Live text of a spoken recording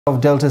of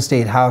Delta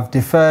State have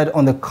differed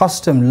on the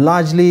custom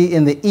largely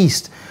in the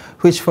East,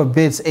 which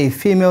forbids a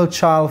female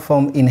child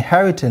from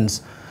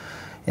inheritance.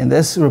 In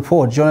this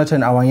report,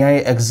 Jonathan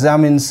Awanyai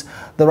examines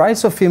the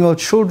rights of female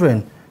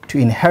children to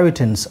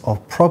inheritance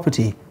of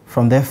property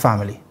from their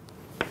family.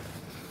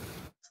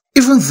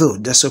 Even though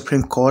the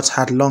Supreme Court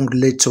had long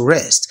laid to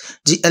rest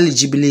the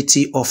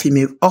eligibility of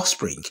female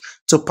offspring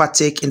to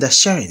partake in the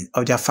sharing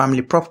of their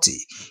family property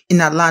in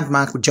a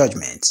landmark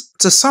judgment,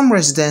 to some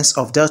residents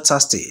of Delta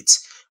State,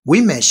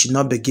 women should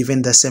not be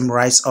given the same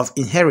rights of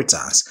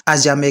inheritance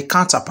as their male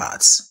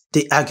counterparts.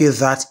 They argue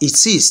that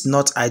it is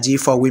not ideal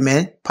for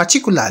women,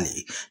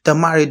 particularly the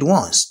married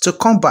ones, to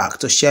come back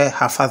to share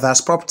her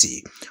father's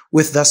property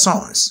with the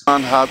sons.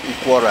 And have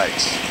equal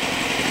rights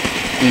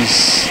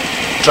is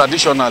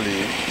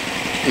traditionally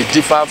it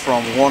differs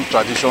from one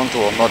tradition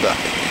to another.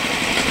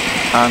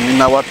 And in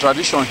our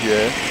tradition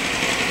here,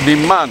 the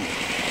man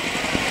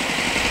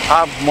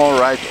have more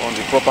right on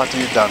the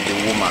property than the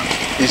woman.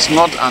 It's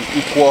not an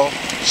equal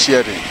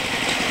sharing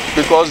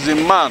because the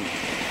man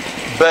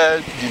bear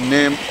the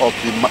name of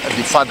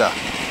the father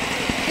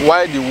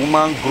while the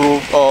woman grow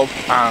up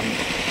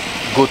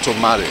and go to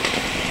marry.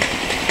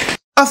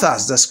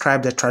 Others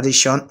describe the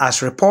tradition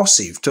as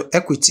repulsive to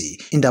equity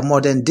in the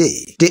modern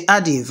day. They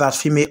argue that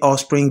female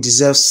offspring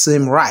deserve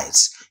same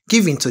rights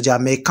given to their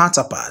male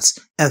counterparts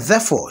and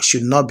therefore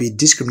should not be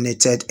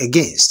discriminated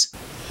against.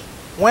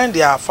 When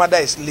their father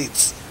is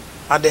late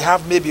and they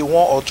have maybe 1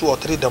 or 2 or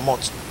 3 the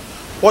month,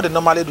 what they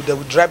normally do, they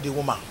will drive the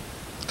woman,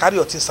 carry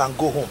your things and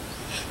go home.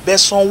 But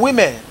some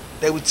women,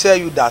 they will tell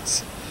you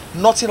that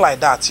nothing like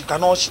that. You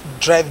cannot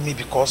drive me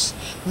because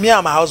me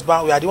and my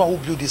husband, we are the one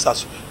who built this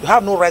house. You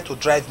have no right to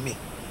drive me.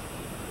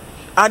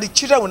 And the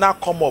children will now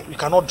come up. You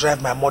cannot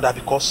drive my mother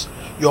because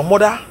your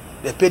mother,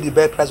 they pay the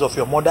birth price of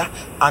your mother,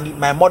 and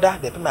my mother,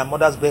 they pay my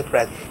mother's birth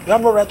price. You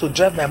have no right to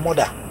drive my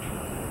mother.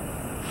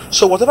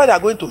 So whatever they are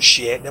going to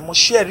share, they must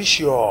share with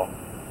your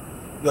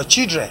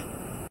children.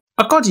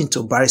 According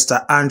to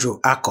Barrister Andrew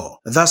Ako,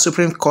 the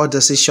Supreme Court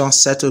decision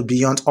settled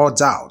beyond all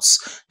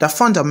doubts the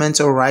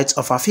fundamental right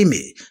of a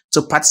female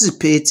to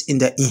participate in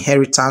the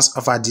inheritance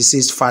of her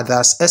deceased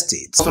father's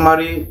estate.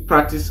 Customary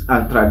practice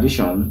and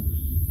tradition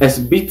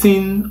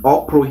exhibiting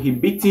or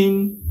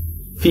prohibiting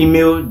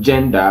female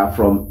gender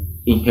from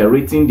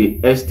inheriting the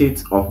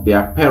estate of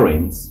their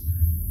parents,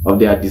 of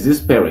their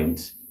deceased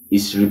parents,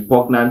 is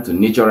repugnant to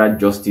natural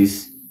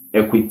justice,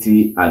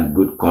 equity, and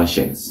good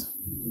conscience.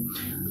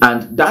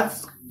 And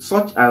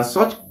such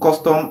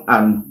custom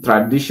and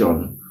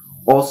tradition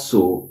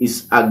also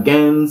is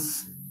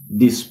against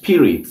the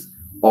spirit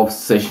of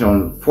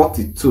Section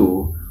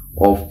 42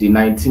 of the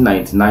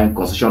 1999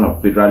 Constitution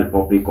of the Federal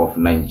Republic of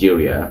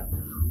Nigeria,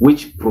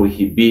 which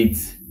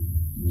prohibits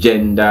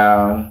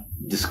gender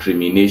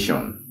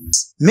discrimination.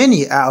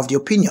 Many are of the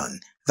opinion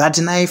that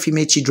denying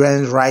female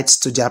children rights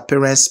to their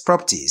parents'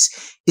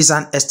 properties is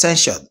an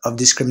extension of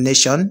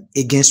discrimination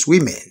against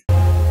women.